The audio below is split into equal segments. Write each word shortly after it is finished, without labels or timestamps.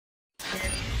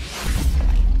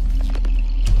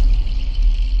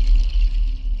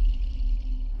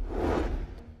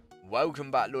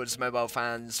welcome back Lords Mobile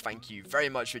fans. Thank you very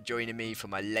much for joining me for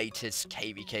my latest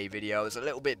KvK video. I was a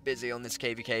little bit busy on this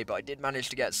KvK, but I did manage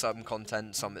to get some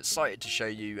content, so I'm excited to show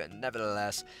you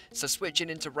nevertheless. So switching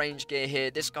into range gear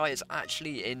here, this guy is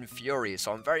actually in Fury,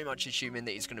 so I'm very much assuming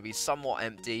that he's going to be somewhat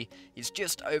empty. He's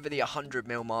just over the 100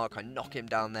 mil mark. I knock him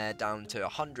down there, down to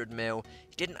 100 mil.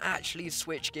 He didn't actually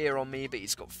switch gear on me, but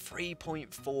he's got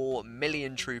 3.4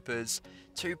 million troopers.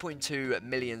 2.2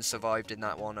 million survived in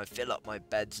that one. I fill up my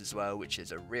beds as well, which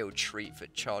is a real treat for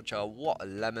ChaCha. What a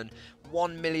lemon.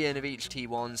 1 million of each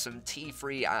T1, some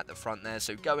T3 at the front there,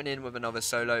 so going in with another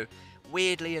solo.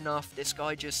 Weirdly enough, this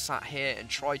guy just sat here and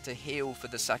tried to heal for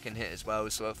the second hit as well,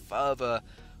 so a further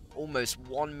almost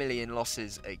 1 million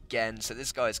losses again. So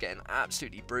this guy is getting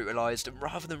absolutely brutalized, and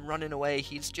rather than running away,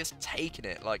 he's just taking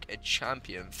it like a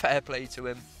champion. Fair play to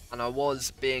him. And I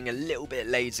was being a little bit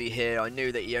lazy here. I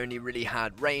knew that he only really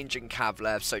had range and cav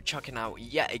left, so chucking out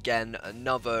yet again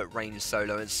another range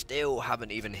solo, and still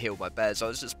haven't even healed my bears. I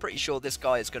was just pretty sure this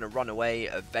guy is going to run away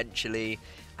eventually,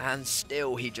 and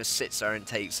still he just sits there and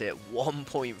takes it.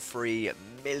 1.3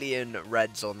 million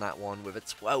reds on that one with a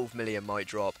 12 million might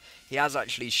drop. He has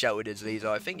actually sheltered his leader.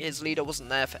 I think his leader wasn't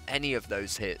there for any of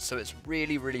those hits, so it's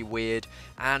really weird.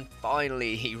 And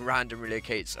finally he randomly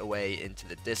relocates away into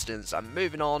the distance. And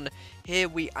moving on, here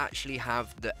we actually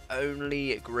have the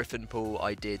only griffin pool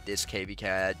I did this KvK.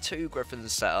 I had 2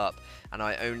 griffins set up and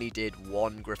I only did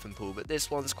 1 griffin pool, but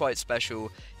this one's quite special.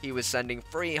 He was sending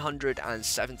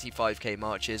 375k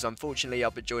marches. Unfortunately,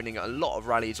 I've been joining a lot of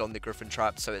rallies on the griffin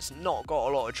trap, so it's not got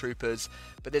a lot of troopers,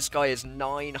 but this guy is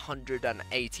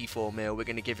 984 mil. We're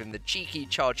going to give him the cheeky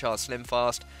ChaCha Slim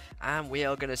Fast, and we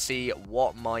are going to see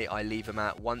what might I leave him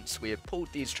at once we have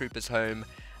pulled these troopers home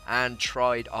and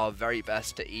tried our very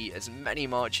best to eat as many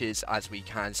marches as we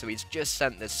can. So he's just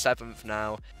sent the 7th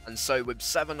now, and so with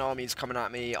 7 armies coming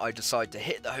at me, I decide to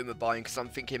hit the home of buying, because I'm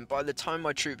thinking by the time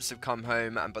my troops have come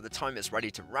home and by the time it's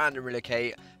ready to random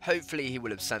relocate, hopefully he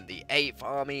will have sent the 8th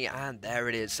army, and there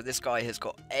it is. So this guy has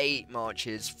got 8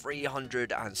 marches,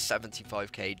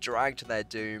 375k, dragged to their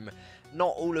doom.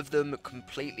 Not all of them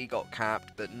completely got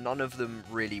capped, but none of them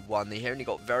really won. They only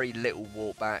got very little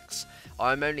walkbacks.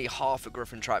 I'm only half a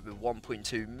griffin trap with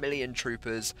 1.2 million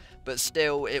troopers, but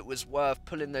still it was worth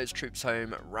pulling those troops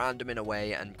home, randoming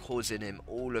away and causing him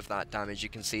all of that damage. You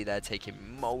can see they're taking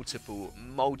multiple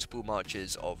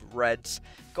marches of reds.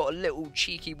 Got a little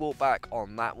cheeky walkback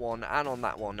on that one and on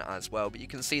that one as well, but you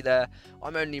can see there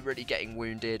I'm only really getting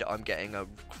wounded. I'm getting a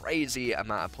crazy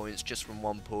amount of points just from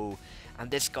one pull. And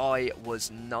this guy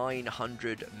was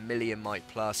 900 million might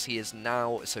plus. He is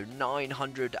now, so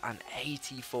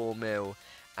 984 mil.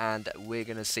 And we're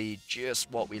going to see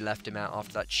just what we left him at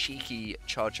after that cheeky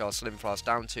ChaCha Slim Fast,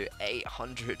 down to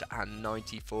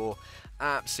 894.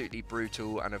 Absolutely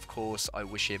brutal, and of course I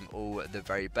wish him all the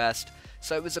very best.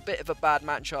 So it was a bit of a bad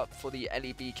matchup for the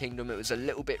LeB Kingdom. It was a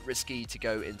little bit risky to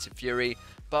go into Fury,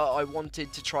 but I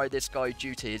wanted to try this guy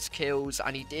due to his kills,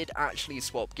 and he did actually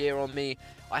swap gear on me.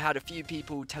 I had a few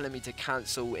people telling me to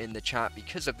cancel in the chat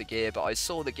because of the gear, but I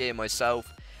saw the gear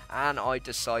myself and I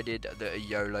decided that a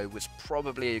YOLO was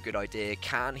probably a good idea.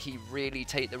 Can he really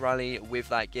take the rally with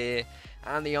that gear?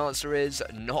 And the answer is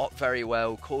not very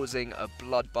well, causing a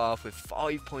bloodbath with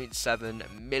 5.7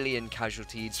 million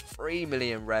casualties, 3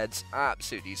 million reds.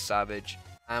 Absolutely savage.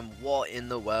 And what in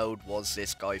the world was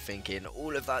this guy thinking?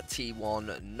 All of that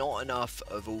T1, not enough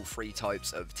of all 3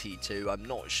 types of T2. I'm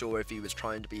not sure if he was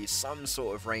trying to be some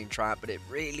sort of rain trap, but it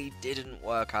really didn't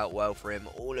work out well for him.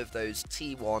 All of those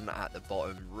T1 at the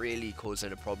bottom really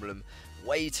causing a problem.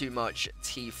 Way too much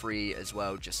T3 as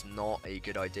well, just not a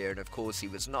good idea. And of course he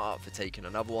was not up for taking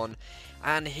another one.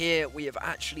 And here we have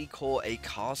actually caught a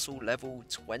castle level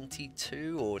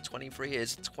 22 or 23,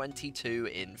 is 22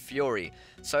 in Fury.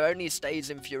 So only stays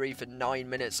in Fury for 9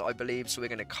 minutes I believe, so we're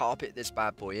going to carpet this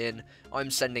bad boy in. I'm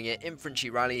sending it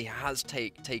infantry rally, has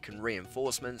taken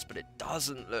reinforcements, but it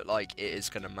doesn't look like it is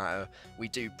going to matter. We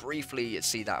do briefly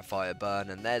see that fire burn,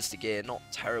 and there's the gear, not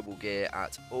terrible gear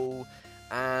at all.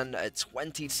 And a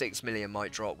 26 million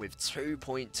might drop with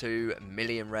 2.2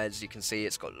 million reds. You can see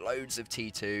it's got loads of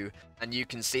T2, and you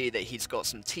can see that he's got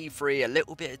some T3, a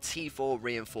little bit of T4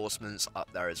 reinforcements up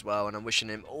there as well. And I'm wishing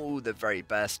him all the very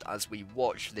best as we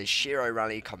watch this Shiro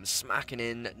rally come smacking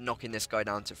in, knocking this guy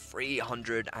down to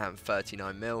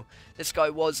 339 mil. This guy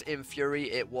was in Fury,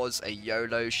 it was a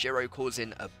YOLO. Shiro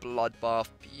causing a bloodbath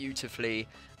beautifully.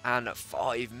 And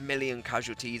 5 million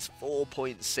casualties,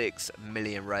 4.6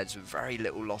 million reds with very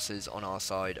little losses on our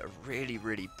side. A really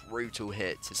brutal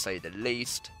hit to say the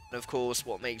least. And of course,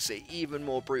 what makes it even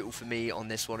more brutal for me on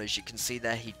this one, as you can see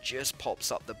there, he just pops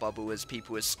up the bubble as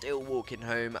people are still walking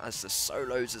home, as the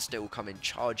solos are still coming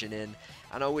charging in,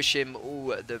 and I wish him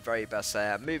all the very best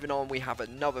there. Moving on, we have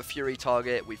another Fury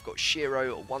target. We've got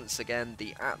Shiro once again,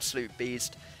 the absolute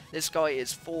beast. This guy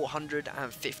is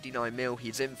 459 mil,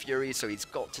 he's in Fury, so he's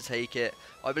got to take it.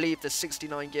 I believe the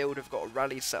 69 guild have got a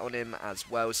rally set on him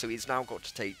as well, so he's now got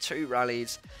to take 2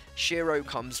 rallies. Shiro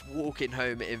comes walking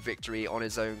home in victory on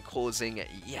his own, causing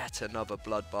yet another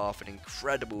bloodbath, an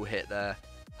incredible hit there.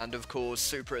 And of course,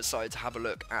 super excited to have a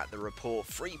look at the report.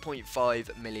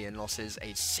 3.5 million losses,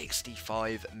 a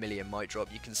 65 million mic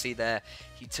drop. You can see there,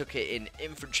 he took it in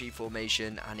infantry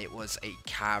formation, and it was a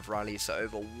cav rally. So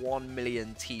over 1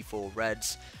 million T4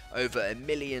 reds, over a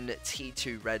million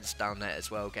T2 reds down there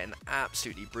as well, getting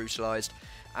absolutely brutalized.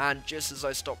 And just as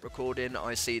I stop recording,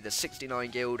 I see the 69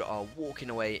 guild are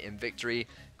walking away in victory,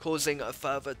 causing a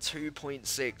further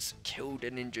 2.6 killed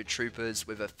and injured troopers,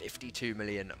 with a 52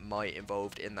 million might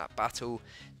involved in that battle,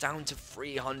 down to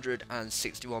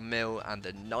 361 mil, and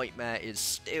the nightmare is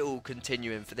still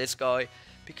continuing for this guy,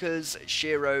 because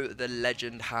Shiro the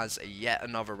legend has yet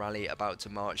another rally about to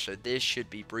march, so this should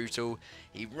be brutal.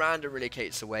 He random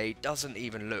relocates away, doesn't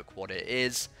even look what it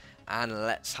is. And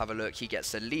let's have a look. He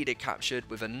gets the leader captured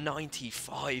with a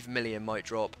 95 million mic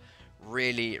drop.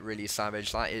 Really, really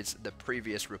savage. That is the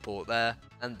previous report there.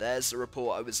 And there's the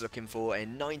report I was looking for. A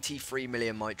 93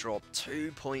 million mic drop,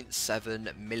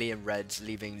 2.7 million reds,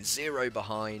 leaving 0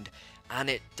 behind. And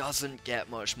it doesn't get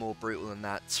much more brutal than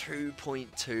that.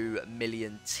 2.2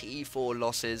 million T4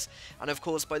 losses. And of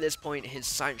course, by this point, his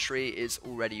sanctuary is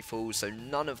already full, so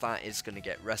none of that is going to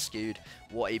get rescued.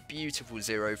 What a beautiful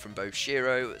 0 from both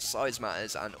Shiro, Size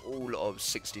Matters, and all of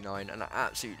 69. An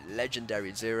absolute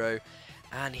legendary 0.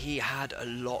 And he had a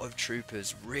lot of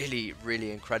troopers. Really,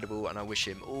 really incredible. And I wish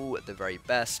him all the very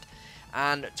best.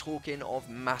 And talking of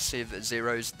massive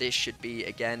zeros, this should be,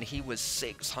 again, he was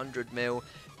 600 mil.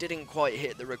 Didn't quite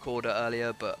hit the recorder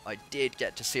earlier, but I did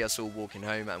get to see us all walking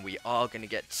home, and we are going to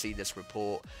get to see this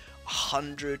report.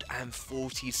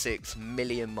 146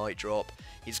 million mic drop.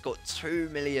 He's got 2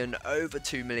 million, over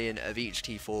 2 million of each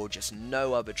T4, just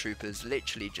no other troopers,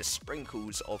 literally just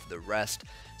sprinkles of the rest.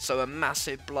 So a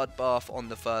massive bloodbath on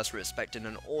the first. We're expecting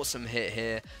an awesome hit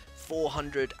here.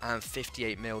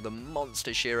 458 mil. The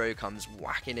monster Shiro comes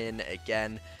whacking in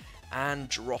again and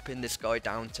dropping this guy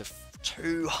down to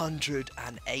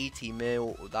 280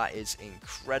 mil. That is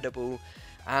incredible.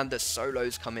 And the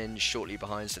solos come in shortly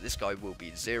behind, so this guy will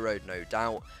be zeroed, no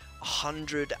doubt.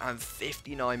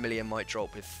 159 million mic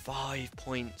drop with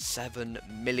 5.7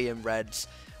 million reds,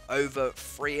 over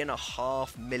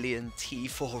 3.5 million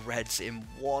T4 reds in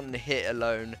one hit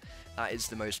alone. That is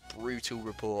the most brutal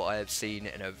report I have seen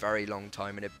in a very long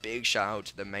time, and a big shout out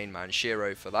to the main man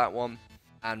Shiro for that one.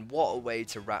 And what a way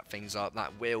to wrap things up.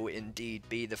 That will indeed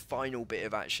be the final bit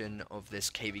of action of this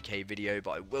KvK video,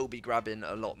 but I will be grabbing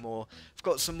a lot more. I've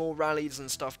got some more rallies and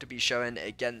stuff to be showing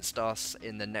against us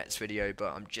in the next video,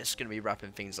 but I'm just going to be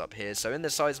wrapping things up here. So in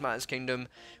the Size Matters Kingdom,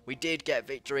 we did get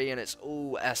victory, and it's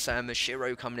all SM.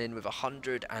 Shiro coming in with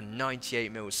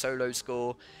 198 mil solo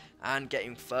score, and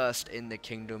getting first in the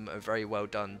kingdom. A very well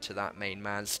done to that main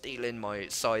man, stealing my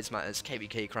Size Matters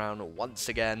KvK crown once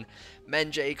again.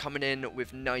 Menjay coming in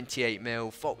with 98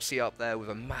 mil, Foxy up there with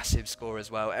a massive score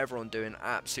as well. Everyone doing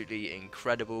absolutely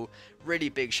incredible. Really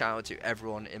big shout out to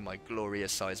everyone in my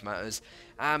glorious Size Matters.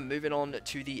 And moving on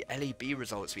to the LeB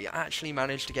results, we actually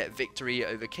managed to get victory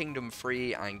over Kingdom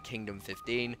 3 and Kingdom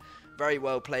 15. Very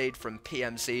well played from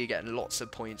PMC, getting lots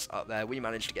of points up there. We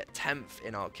managed to get 10th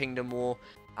in our Kingdom War.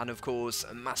 And of course,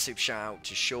 a massive shout out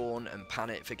to Sean and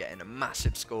Panic for getting a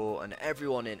massive score, and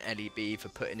everyone in LeB for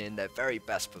putting in their very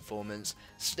best performance.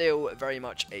 Still very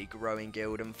much a growing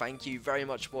guild, and thank you very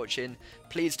much for watching.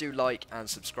 Please do like and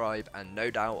subscribe, and no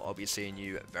doubt I'll be seeing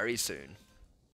you very soon.